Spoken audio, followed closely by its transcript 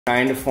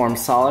Trying to form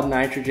solid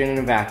nitrogen in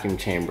a vacuum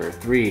chamber.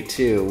 3,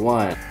 2,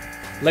 1.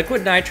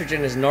 Liquid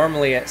nitrogen is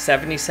normally at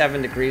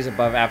 77 degrees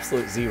above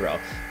absolute zero,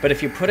 but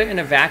if you put it in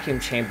a vacuum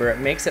chamber, it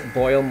makes it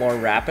boil more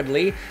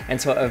rapidly, and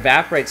so it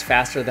evaporates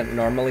faster than it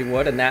normally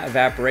would, and that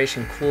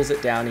evaporation cools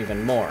it down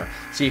even more.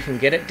 So you can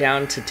get it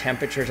down to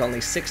temperatures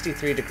only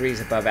 63 degrees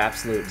above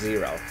absolute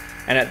zero.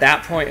 And at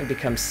that point, it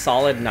becomes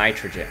solid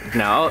nitrogen.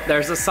 No,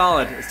 there's a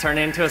solid. It's turned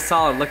into a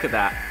solid. Look at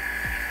that.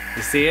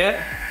 You see it?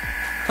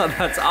 Oh,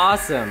 that's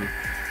awesome.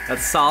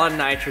 That's solid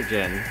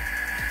nitrogen.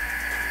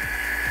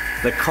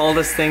 The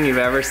coldest thing you've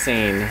ever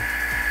seen.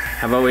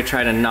 How about we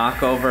try to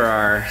knock over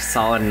our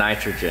solid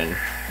nitrogen?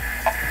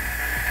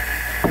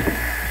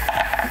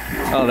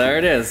 Oh, there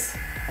it is.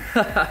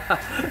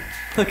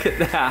 Look at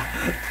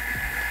that.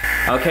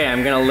 Okay,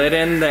 I'm gonna let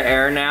in the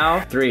air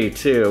now. 3,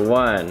 2,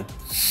 1.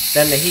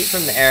 Then the heat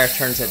from the air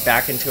turns it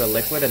back into a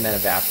liquid and then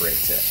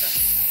evaporates it.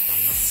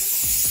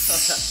 Oh,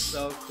 that's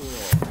so cool.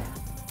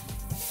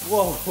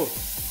 Whoa.